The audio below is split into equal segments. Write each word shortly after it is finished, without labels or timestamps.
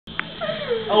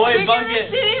Oh wait,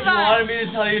 Bucket, you wanted me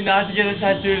to tell you not to get a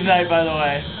tattoo tonight, by the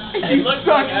way. It looks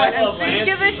like Apple, man.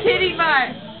 Give a titty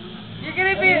bar. You're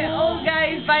gonna be an old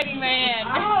guy who's biting my hand.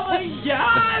 Oh my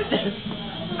god!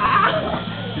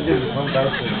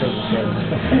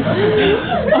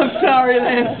 I'm sorry,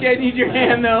 Lance. I need your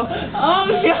hand, though. Oh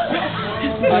my god.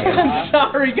 I'm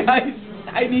sorry, guys.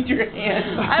 I need your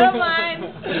hand. I don't mind.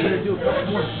 You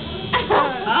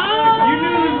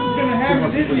knew this was gonna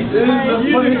happen, didn't you? This is the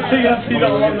funniest thing I've seen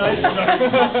all night.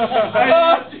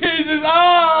 Oh, Jesus.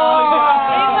 Oh!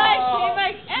 Hey,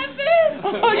 Mike, Epis!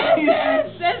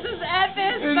 Epis! This is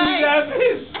Epis, Mike! This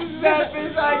is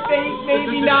Epis, I think.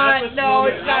 Maybe not. No,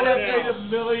 it's not $1 Epis.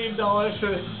 million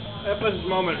for Epis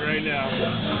moment right now.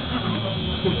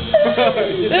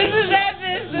 This is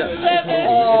Epis! This is Epis!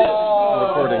 Oh.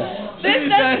 Recording. This does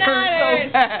that not hurt so hurt!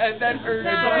 bad. That hurt.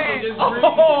 Not hurt.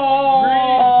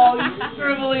 Oh, you're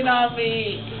scribbling on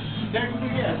me.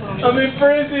 I'm in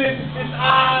prison. It's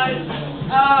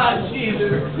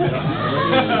Jesus.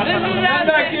 I'm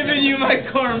not giving you my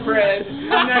cornbread.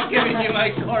 I'm not giving you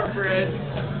my cornbread.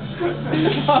 Oh,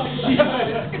 Jesus.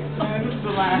 This is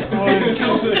the last one.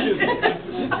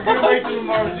 We're gonna wait till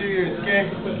tomorrow, Juniors, okay?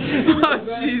 Oh,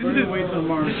 Jesus. We're gonna wait till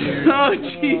tomorrow, Juniors. Oh,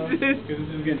 Jesus. Because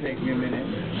this is gonna take me a minute.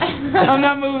 I'm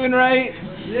not moving right.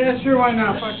 Yeah, sure, why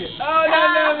not? Fuck it. Oh, no,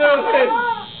 no, no.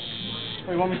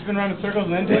 Wait, want me to spin around in circles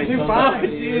and then take two? Oh, Fine.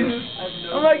 Jesus.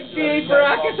 I'm like C8 for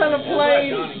rockets on a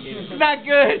plane. It's not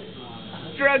good.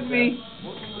 Drug me.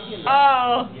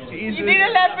 Oh, Jesus. You need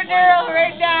an epidural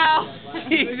right now!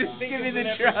 Jesus, give me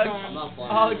the drug.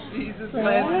 Oh, Jesus,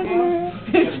 bless you.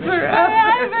 It's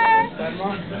forever. Forever!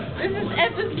 This is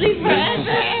Epis Sleep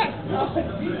Forever!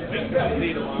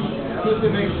 Just to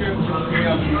make sure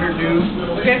you're due.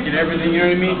 Get everything, you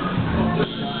know what I mean?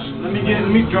 Let me get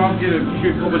a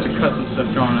whole bunch of custom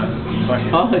stuff drawn up.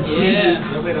 Oh, Jesus.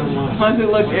 How's it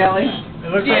look, Allie? It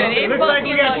looks like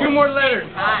we got 2 more letters.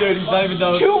 Dude, he's not even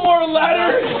done. 2 more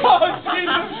letters? Oh,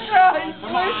 Jesus Christ.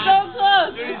 We're so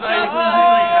close! Dude, he's like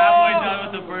halfway done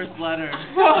with the first letter.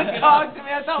 Oh, talk to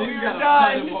me. I thought we were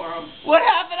done. What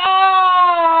happened? Oh!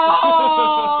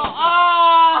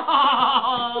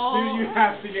 Dude, you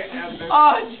have to get Epis.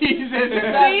 Oh, Jesus.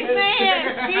 Squeeze the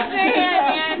hand! Squeeze the hand,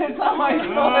 man! It's on my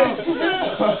foot. He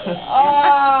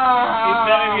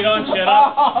said if you don't shut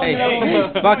up. Hey,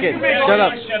 Bucket, shut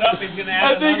up. Shut up, he's gonna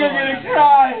I add think I'm another gonna one.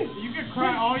 cry. You can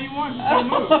cry all you want, just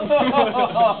don't move.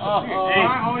 Hey,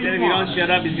 said if you don't shut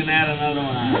up, he's gonna add another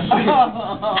one.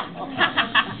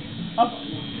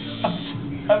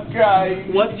 I'm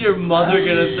crying. What's your mother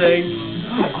gonna think?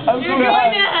 You're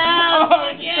going to hell!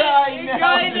 I'm Yeah, crying you're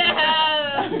now. going to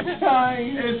hell! I'm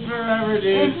crying. It's forever,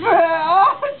 dude. It's forever.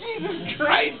 Oh, Jesus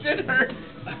Christ, it hurts.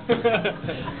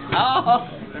 Oh.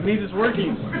 That means it's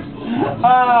working.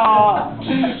 Oh.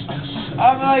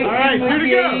 I'm like Alright, in the 2 to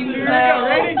go. game 2 to now. go.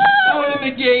 Ready? I'm in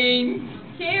the game.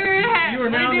 Okay, You are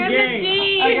now in the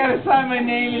game. I gotta sign my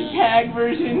name in tag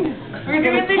version. We're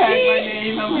doing the tag D. my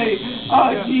name. I'm like,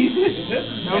 oh, Jesus.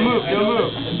 Don't move, don't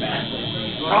move.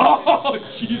 Oh,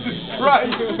 Jesus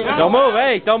Christ. Don't move,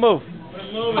 hey, don't move.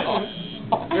 Move it.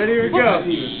 Ready, here we go.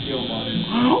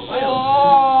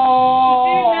 Oh.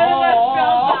 Dude, none of us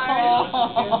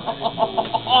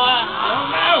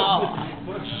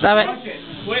Stop it.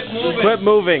 Quit moving. Quit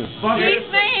moving. Squeeze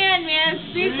my hand, man.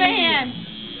 Squeeze my hand.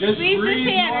 Just Squeeze this breathe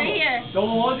hand normal. right here. Don't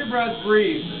hold your breath,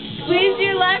 breathe. Squeeze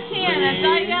your left hand. That's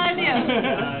all you gotta do.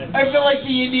 I feel like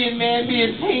the Indian man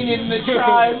being painted in the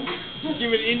tribe.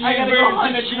 Give it Indian I gotta go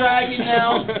on a dragon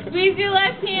now. Squeeze your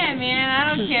left hand, man.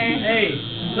 I don't care. Hey,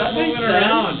 stop moving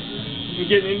around. You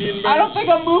get an Indian I don't think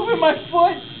I'm moving my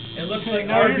foot. It looks like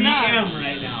No, you're RDM not.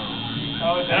 right now.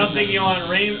 I don't think you want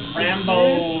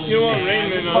Rambo. You want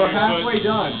Raymond on We're your halfway foot.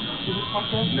 done.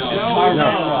 No.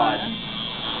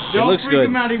 It looks freak good.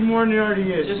 him out even more than he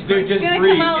already is. Just It's gonna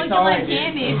breathe. come out It's looking all like right, dude.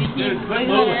 candy if you keep Dude, quit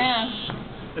wiggling moving. around.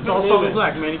 It's all solid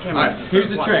black, man. You can't Alright,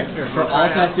 here's the trick. For all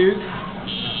tattoos,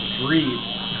 breathe.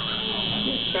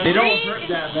 They don't Breathe hurt and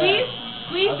that squeeze,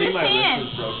 bad. squeeze this hand.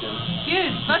 broken.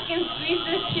 Dude, fucking squeeze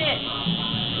this shit.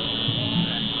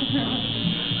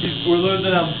 We're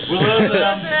losing them. We're losing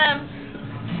them.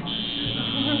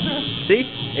 See?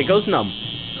 It goes numb.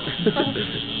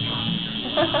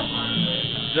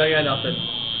 So I got nothing.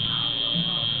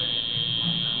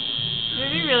 Did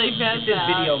he really pass It's in out?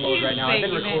 video mode He's right now. I've been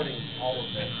faking it. recording all of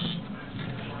it.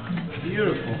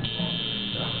 Beautiful.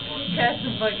 Pass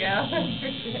the fuck out. Hey,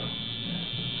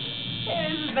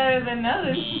 this is better than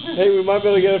others. Hey, we might be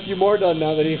able to get a few more done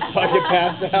now that he's fucking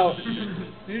passed out.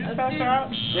 Did he just pass out?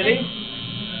 Did he?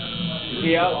 Is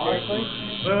he out, seriously?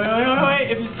 Wait.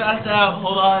 If he's passed out,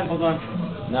 hold on. Hold on.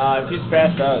 No, if he's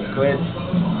passed out, quit.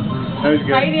 That was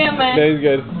good. RDM, man. That is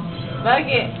good. Fuck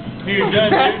it. You're done,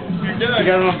 dude. You're done. You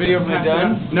got it on video from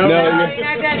done? No, No, you- you're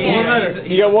not done One yet. letter.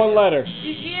 You got one letter.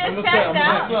 You just passed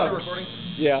out.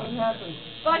 Yeah.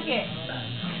 Fuck it.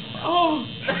 Oh.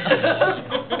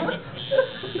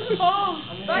 Oh,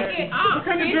 fuck it. What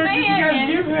kind of He's drug my did you guys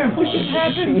hand, give him? What just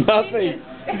happened? Nothing.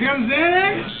 Did you have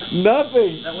Xanax?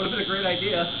 Nothing. That would have been a great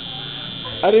idea.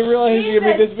 I didn't realize you could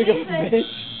be this big of a Jesus.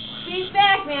 bitch. He's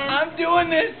back, man. I'm doing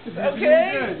this, You're okay?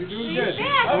 doing good. You're doing He's good.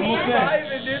 back, Almost man. there.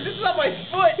 Surviving, dude. This is on my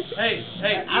foot. Hey,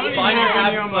 I don't find even your have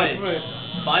happy any on my place. foot.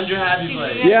 Find your happy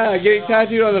place. Yeah, getting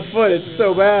tattooed on the foot, it's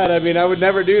so bad. I mean, I would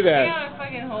never do You that. got a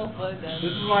fucking whole foot done.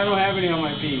 This is why I don't have any on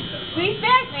my feet. Squeeze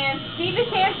back, man. Squeeze his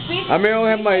hand. Squeeze. I mean, I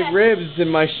only have my ribs and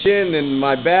my shin and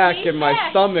my back Squeeze and my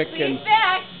back. stomach Squeeze and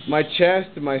back. my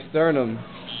chest and my sternum.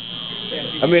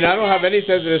 I mean, I don't have any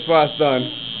sensitive spots done.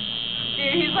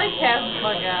 Dude, he's like passed the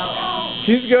fuck out.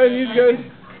 He's good, he's good.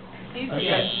 He's Okay.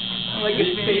 good. I'm like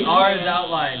the R is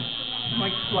outlined. I'm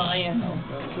like flying.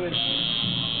 Good.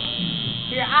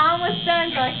 You're almost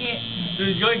done, Bucket. Dude,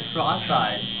 he's going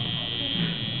cross-eyed.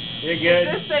 You're Is good.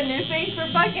 this the new thing for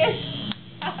Bucket?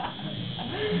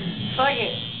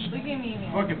 Bucket. Look at me,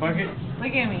 man. Bucket, bucket.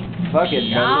 Look at me. Bucket,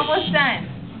 You're almost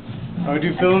done. Oh, do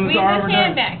you fill in this Squeeze arm or his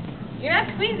hand done? back. You're not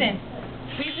squeezing.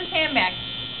 Squeeze his hand back.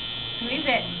 Squeeze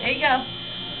it. There you go.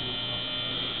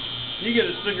 You get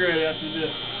a cigarette after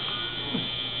this.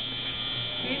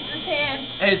 Squeeze his hand.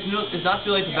 Hey, it's not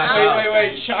too late to back Wait, out.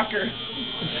 wait. Shocker.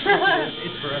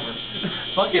 It's forever.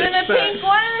 Fuck Doing the it. pink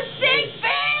one and the six,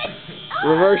 bitch!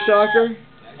 Reverse shocker?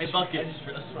 Hey, Bucket.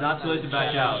 Not too late to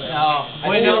back out. No.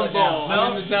 Wait, no,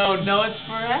 I'm in the zone. no, it's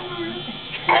forever.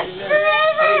 That's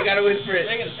forever! Hey, you gotta whisper it.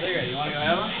 Taking a cigarette. You want to go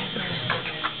have one?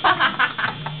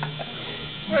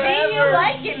 See, you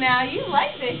like it now. You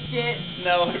like this shit.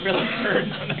 No, it really hurts.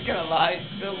 I'm not gonna lie. It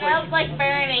feels Smells like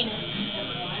burning.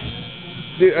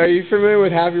 Dude, are you familiar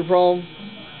with Have Your Problem?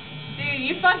 Dude,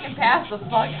 you fucking passed the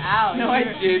fuck out. No, I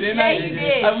didn't. Yeah, I you didn't.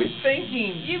 did. I was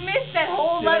thinking. You missed that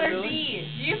whole Did I letter really?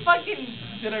 D. You fucking...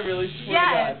 Did I really swear Yeah,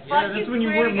 to God? Yeah, fucking that's when you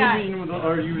swear weren't to God. moving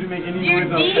or you didn't make any Your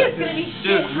noise. D is gonna be Dude,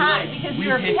 shit you're hot like, because we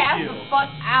you're hit passed you. the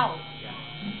fuck out.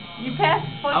 You passed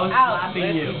the fuck I was out.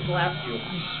 slapping you. slapped you.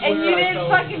 And you didn't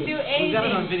fucking do We anything. got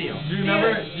it on video. Do you Dude, remember?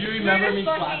 Do you remember you're me the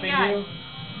fucking slapping guy. you?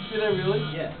 Did I really?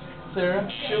 Yeah. Sarah,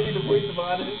 she'll be the voice of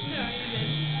honest.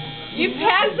 You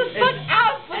passed the fuck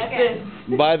out,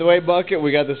 fucking. By the way, Bucket,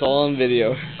 we got this all on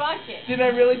video. Fuck it. Did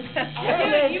I really pass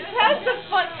Dude, you passed the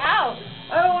fuck out.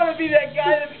 I don't want to be that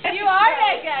guy that passed You are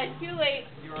that guy. Too late.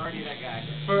 You're already that guy.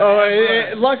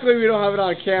 Oh, luckily we don't have it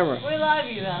on camera. We love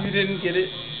you, though. You didn't get it?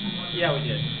 Yeah, we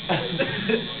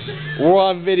did. We're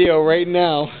on video right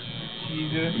now.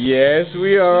 Jesus. Yes,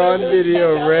 we are on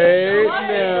video right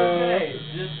Okay,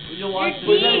 now. you'll watch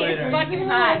Your this D later. is fucking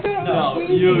hot. No,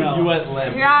 you went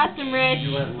limp. You're awesome, Rich.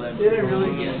 You went limp. Did I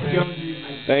really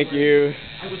get Thank you.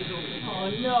 Oh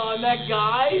no, I'm that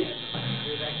guy.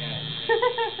 You're that guy.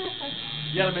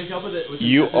 You gotta make up with it. With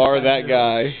You are that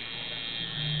guy.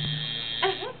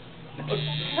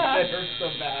 That hurts so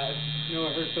bad. No,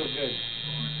 it hurts so good.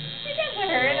 It doesn't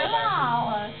hurt at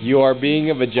all. You are being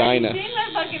a vagina. Have you seen my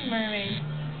fucking mermaid?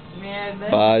 Man,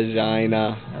 that's...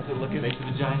 Vagina. That's a look at makes a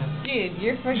vagina. Dude,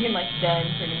 you're freaking like done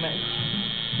pretty much.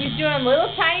 He's doing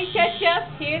little tiny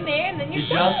touch-ups here and there, and then you're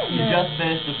done. You just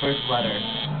finished the first letter.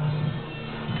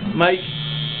 Mike,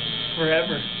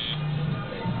 forever.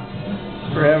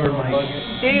 Forever,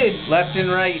 Mike. Dude, Left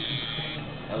and right.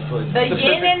 the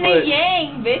yin and the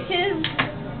yang, bitches.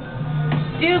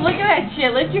 Dude, look at that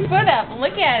shit. Lift your foot up and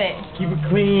look at it. Keep it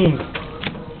clean.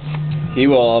 He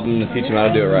will. I'm gonna teach him how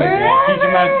to do it right. Teach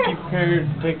him how to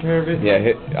take care of it.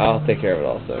 Yeah, I'll take care of it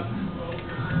also.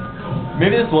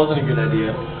 Maybe this wasn't a good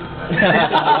idea.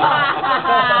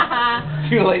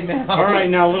 Too late now. All right,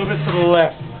 now a little bit to the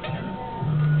left.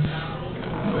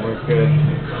 We're good.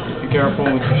 Just be careful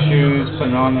with your shoes,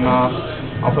 putting on and off.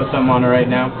 I'll put some on it right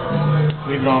now.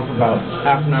 Leave it on for about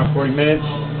half an hour, 40 minutes.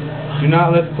 Do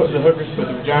not let the hookers put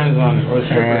the vaginas on it or the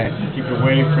strippers. Keep it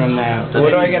away from that.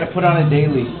 What do I gotta put on it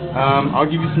daily? I'll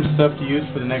give you some stuff to use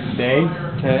for the next day.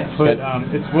 Okay.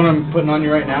 It's what I'm putting on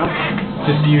you right now.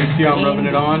 Just so you see how I'm rubbing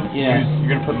it on. Yeah.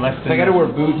 You're gonna put less than. I gotta wear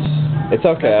boots. It's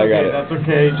okay, I got it. That's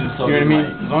okay. Just you know what I mean.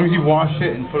 As long as you wash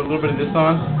it and put a little bit of this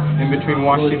on in between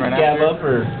washing right Scab after. up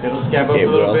or? It'll scab up It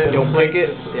a little will. bit. You'll pick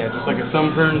it? Yeah, just like a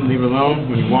sunburn. Leave it alone.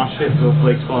 When you wash it, little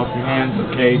flakes fall off your hands.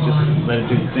 Okay, just let it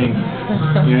do its thing.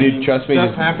 You know, Dude, trust me.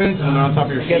 Stuff happens when they're on top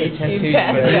of your feet. But You anything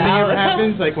passed ever out.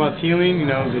 happens, like while it's healing,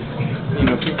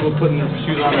 people putting their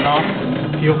shoes on and off,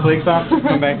 peel flakes off,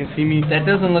 come back and see me. That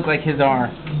doesn't look like his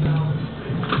arm.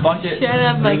 Bucket. Shut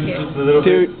up, Just Bucket. a little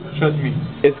Dude. bit. Trust me.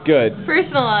 It's good.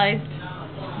 Personalized.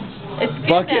 It's good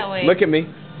Bucket, that way. look at me.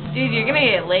 Dude, you're gonna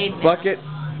get laid now. Bucket,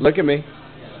 look at me.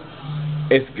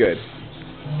 It's good.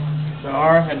 The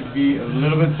R had to be a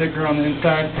little bit thicker on the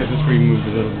inside because it's where you move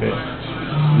a little bit.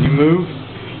 When you move,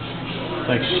 it's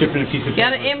like shipping a piece of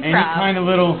Gotta paper. improv. Any kind of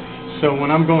little, so when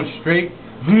I'm going straight,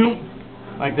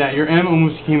 like that, your M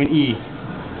almost became an E.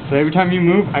 So every time you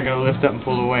move, I gotta lift up and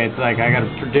pull away. It's like I gotta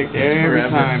predict every Forever.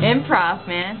 time. Improv,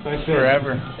 man. So I said,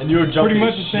 Forever. And you were Pretty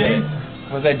much the same.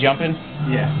 Was that jumping?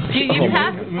 Yeah. Dude, you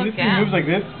passed the When fuck this thing moves out. like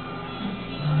this,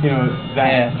 you know,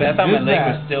 that. Yeah, I thought my this, leg that.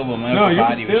 was still, but my No, upper you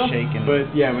body were still, was shaking. But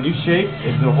yeah, when you shake,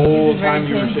 it's the whole time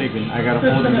you were shaking. I gotta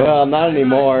hold it. Well, not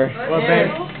anymore. Well, babe,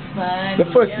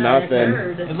 The foot's nothing.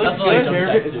 It looks I like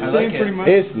like it. I It's like pretty it. much.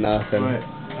 It's nothing. But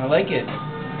I like it.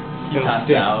 it'll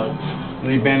stick. Let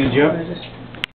me bandage you up.